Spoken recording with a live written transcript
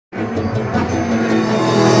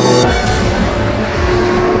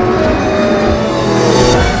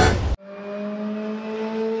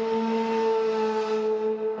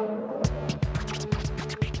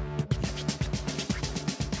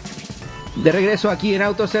De regreso aquí en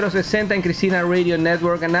Auto 060 en Cuisine Radio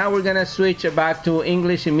Network, and now we're gonna switch back to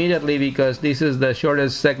English immediately because this is the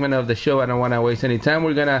shortest segment of the show. I don't want to waste any time.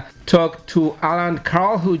 We're gonna talk to Alan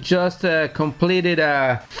Carl, who just completed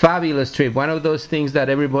a fabulous trip. One of those things that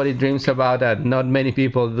everybody dreams about that not many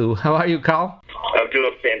people do. How are you, Carl? I'm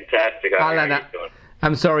doing fantastic. How are you doing?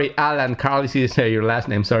 I'm sorry, Alan. Carl is your last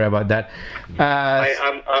name. Sorry about that.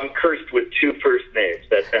 I'm cursed with two first names.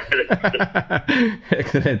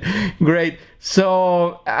 Excellent. Great.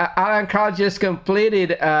 So, Alan Carl just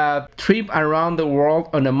completed a trip around the world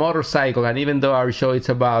on a motorcycle. And even though our show is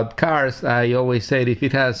about cars, I always say if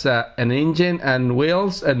it has an engine and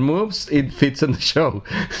wheels and moves, it fits on the show.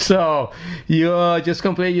 So, you just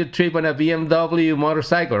completed your trip on a BMW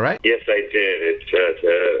motorcycle, right? Yes, I did. It's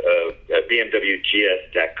a BMW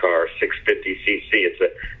GS Dakar 650cc. It's a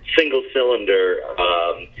single-cylinder,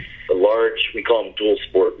 large, we call them dual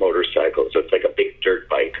sport motorcycles. So it's like a big dirt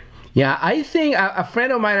bike. Yeah, I think a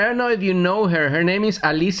friend of mine, I don't know if you know her, her name is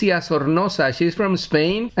Alicia Sornosa. She's from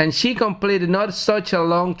Spain, and she completed not such a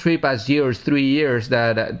long trip as yours, 3 years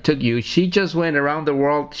that took you. She just went around the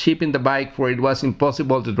world shipping the bike where it was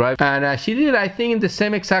impossible to drive. And she did it, I think, in the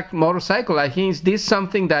same exact motorcycle. I think is this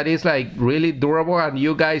something that is like really durable, and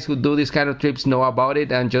you guys who do these kind of trips know about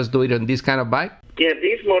it and just do it on this kind of bike? Yeah,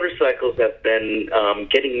 these motorcycles have been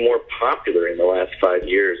getting more popular in the last 5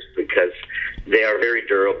 years because they are very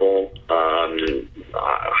durable,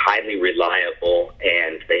 highly reliable,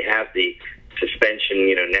 and they have the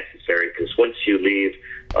suspension, necessary. Because once you leave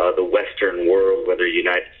the Western world, whether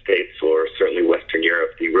United States or certainly Western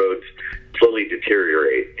Europe, the roads slowly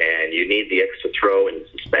deteriorate, and you need the extra throw in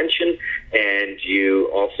suspension, and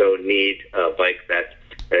you also need a bike that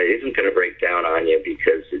isn't going to break down on you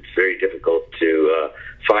because it's very difficult to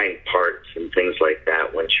find parts and things like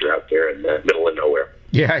that once you're out there in the middle of nowhere.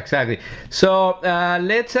 Yeah, exactly. So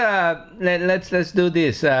let's do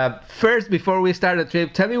this. First, before we start the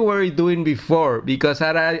trip, tell me what you're doing before, because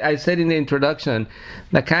I said in the introduction,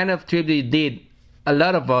 the kind of trip that you did, a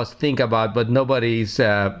lot of us think about, but nobody is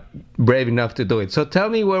brave enough to do it. So tell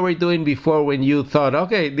me what we're doing before when you thought,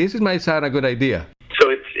 okay, this might sound a good idea. So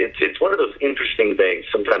it's one of those interesting things.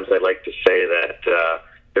 Sometimes I like to say that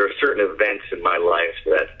there are certain events in my life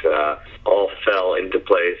that all fell into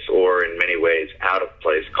place, or in many ways out of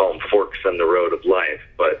place, call them forks on the road of life.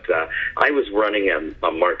 But I was running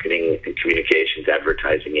a marketing and communications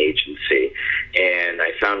advertising agency, and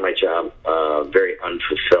I found my job very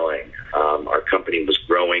unfulfilling. Our company was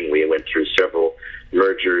growing. We went through several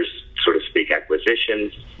mergers, so to speak,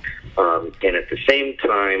 acquisitions. And at the same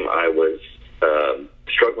time, I was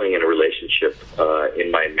struggling in a relationship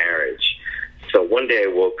in my marriage. So one day I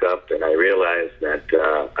woke up and I realized that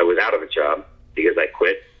I was out of a job because I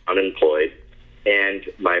quit, unemployed, and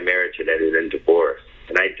my marriage had ended in divorce.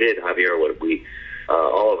 And I did, Javier, what we,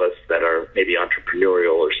 all of us that are maybe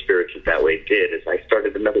entrepreneurial or spirited that way did, is I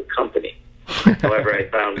started another company. However, I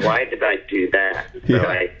found, why did I do that?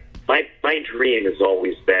 Yeah. So my dream has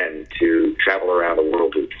always been to travel around the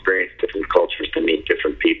world, to experience different cultures, to meet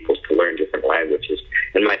different peoples, to learn different languages.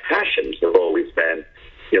 And my passions have always been,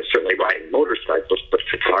 certainly riding motorcycles, but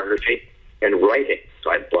photography and writing.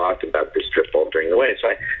 So I blogged about this trip all during the way. So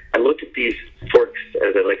I looked at these forks,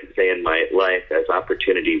 as I like to say in my life, as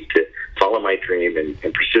opportunities to follow my dream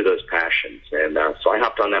and pursue those passions. And so I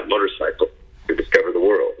hopped on that motorcycle to discover the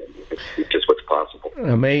world. It's just what's possible.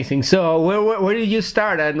 Amazing. So where did you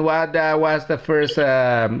start, and what was the first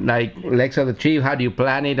legs of the trip? How do you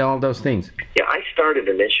plan it? All those things. Yeah, I started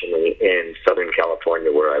initially in Southern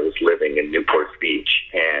California, where I was living in Newport Beach,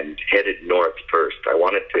 and headed north first. I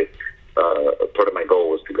wanted to. Part of my goal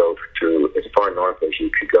was to go to as far north as you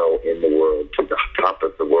could go in the world, to the top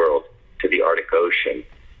of the world, to the Arctic Ocean,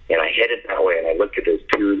 and I headed that way. And I looked at those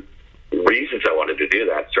two reasons I wanted to do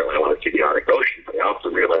that. Certainly, I wanted to see the Arctic Ocean, but I also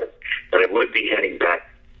realized that I would be heading back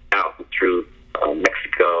out through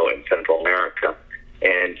Mexico and Central America,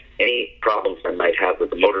 and any problems I might have with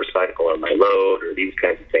the motorcycle or my load or these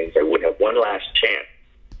kinds of things, I would have one last chance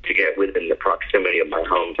to get within the proximity of my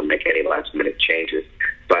home to make any last-minute changes.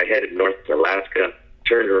 So I headed north to Alaska,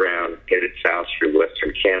 turned around, headed south through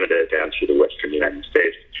western Canada, down through the western United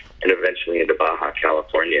States, and eventually into Baja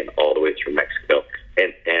California and all the way through Mexico,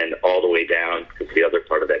 and all the way down, because the other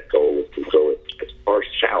part of that goal was to go as far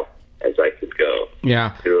south as I could go.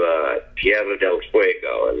 Yeah. To Tierra del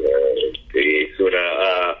Fuego.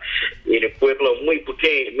 In a pueblo muy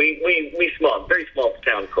pequeño, muy small, very small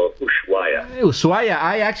town called Ushuaia. Ushuaia,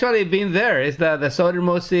 I actually been there. It's the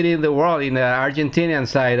southernmost city in the world, in the Argentinian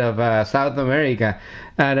side of South America,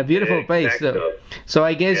 and a beautiful place. So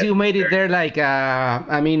I guess you made it there. Like,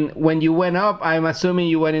 I mean, when you went up, I'm assuming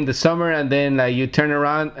you went in the summer, and then like you turn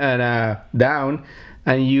around and down,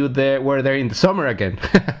 and you were there in the summer again.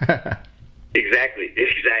 Exactly.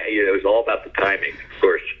 It was all about the timing, of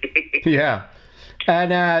course. Yeah.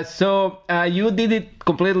 And so you did it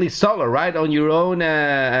completely solo, right, on your own?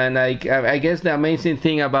 And I guess the amazing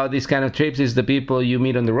thing about these kind of trips is the people you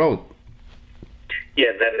meet on the road.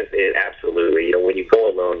 Yeah, that is it. Absolutely. You know, when you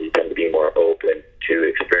go alone, you tend to be more open to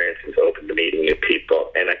experiences, open to meeting new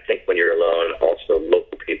people. And I think when you're alone, also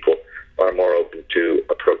local people are more open to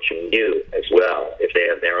approaching you as well if they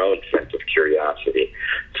have their own sense of curiosity.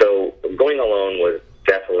 So going alone was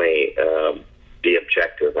definitely the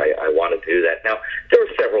objective. I wanted to do that. Now, there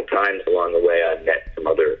were several times along the way I met some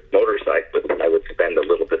other motorcyclists, and I would spend a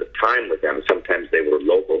little bit of time with them. Sometimes they were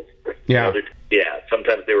locals. Yeah.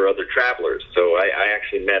 Sometimes they were other travelers. So I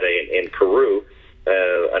actually met in Peru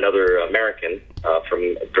another American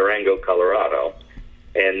from Durango, Colorado,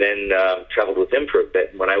 and then traveled with him for a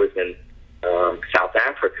bit. When I was in South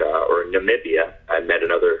Africa or Namibia, I met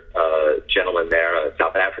another gentleman there, a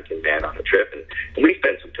South African man, on a trip, and we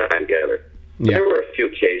spent some time together. Yeah. There were a few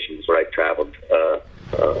occasions where I traveled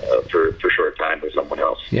for a short time with someone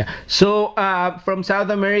else. Yeah. So from South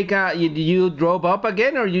America, you drove up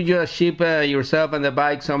again, or you just ship yourself and the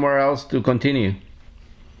bike somewhere else to continue?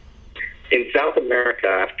 In South America,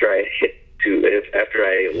 after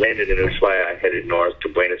I landed in Ushuaia, I headed north to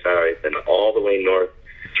Buenos Aires and all the way north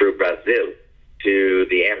through Brazil to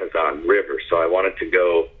the Amazon River. So I wanted to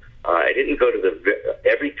go. I didn't go to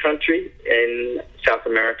every country in South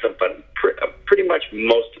America, but pretty much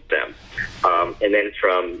most of them. And then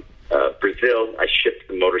from Brazil, I shipped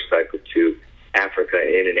the motorcycle to Africa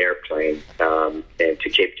in an airplane and to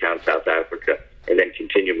Cape Town, South Africa, and then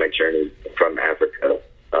continued my journey from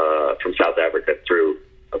South Africa through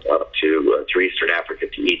up to Eastern Africa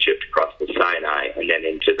to Egypt, across the Sinai, and then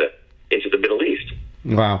into the Middle East.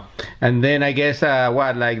 Wow. And then I guess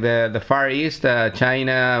like the Far East,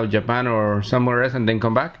 China or Japan or somewhere else, and then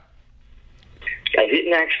come back? I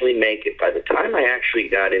didn't actually make it. By the time I actually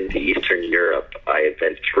got into Eastern Europe, I had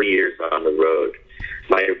been 3 years on the road.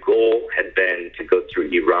 My goal had been to go through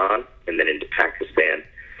Iran and then into Pakistan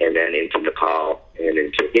and then into Nepal and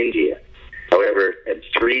into India. However, at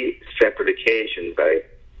 3 separate occasions,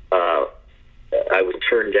 I was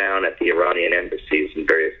turned down at the Iranian embassies in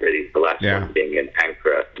various cities, the last one being in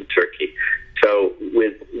Ankara in Turkey. So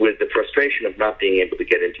with the frustration of not being able to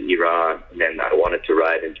get into Iran, and then I wanted to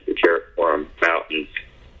ride into the Karakoram Mountains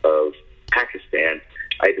of Pakistan,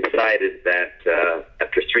 I decided that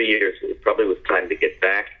after 3 years, it probably was time to get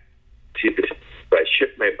back to I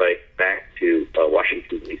shipped my bike back to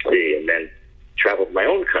Washington, D.C., and then traveled my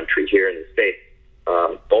own country here in the States,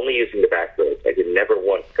 only using the back roads. I never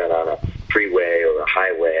once got on a freeway or a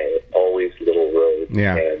highway, always little roads.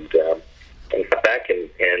 Yeah. And got back and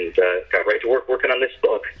got right to work working on this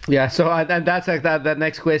book. Yeah, so that's like that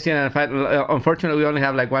next question. And unfortunately, we only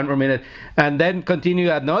have like 1 more minute. And then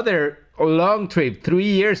continue another long trip, 3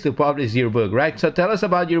 years to publish your book, right? So tell us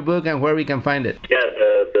about your book and where we can find it. Yeah,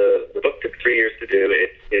 the book took 3 years to do.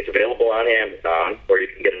 It's available on Amazon, or you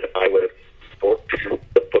can get it at my website,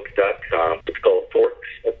 FORKS.com. It's called FORKS,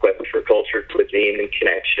 A Quest for Culture, Cuisine, and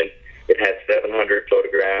Connection. It has 700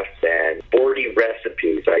 photographs and 40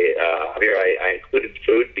 recipes. I included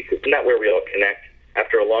food because isn't that where we all connect?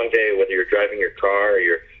 After a long day, whether you're driving your car or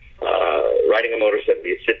you're riding a motorcycle,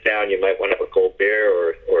 you sit down, you might want to have a cold beer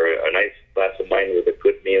or a nice glass of wine with a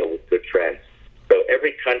good meal with good friends. So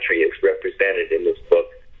every country is represented in this book,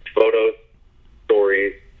 photos,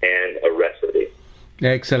 stories, and a recipe.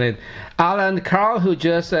 Excellent. Alan Carl, who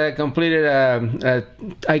just completed,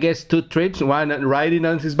 I guess, 2 trips, one riding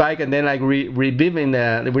on his bike and then like reliving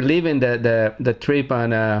the trip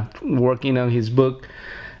and working on his book,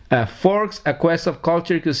 Forks, A Quest of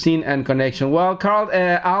Culture, Cuisine, and Connection. Well, Carl,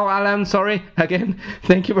 Alan, sorry, again,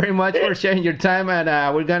 thank you very much for sharing your time, and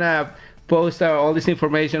we're going to post all this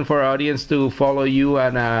information for our audience to follow you,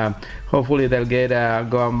 and hopefully they'll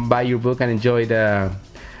go and buy your book and enjoy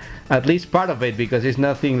at least part of it, because it's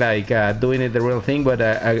nothing like doing it the real thing, but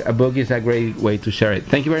a book is a great way to share it.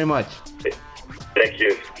 Thank you very much. Thank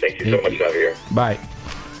you so much, Javier. Bye.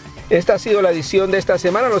 Esta ha sido la edición de esta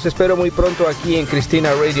semana. Los espero muy pronto aquí en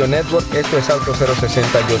Cristina Radio Network. Esto es Auto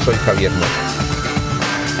 060. Yo soy Javier Mora.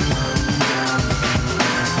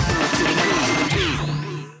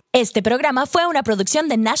 Este programa fue una producción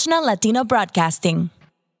de National Latino Broadcasting.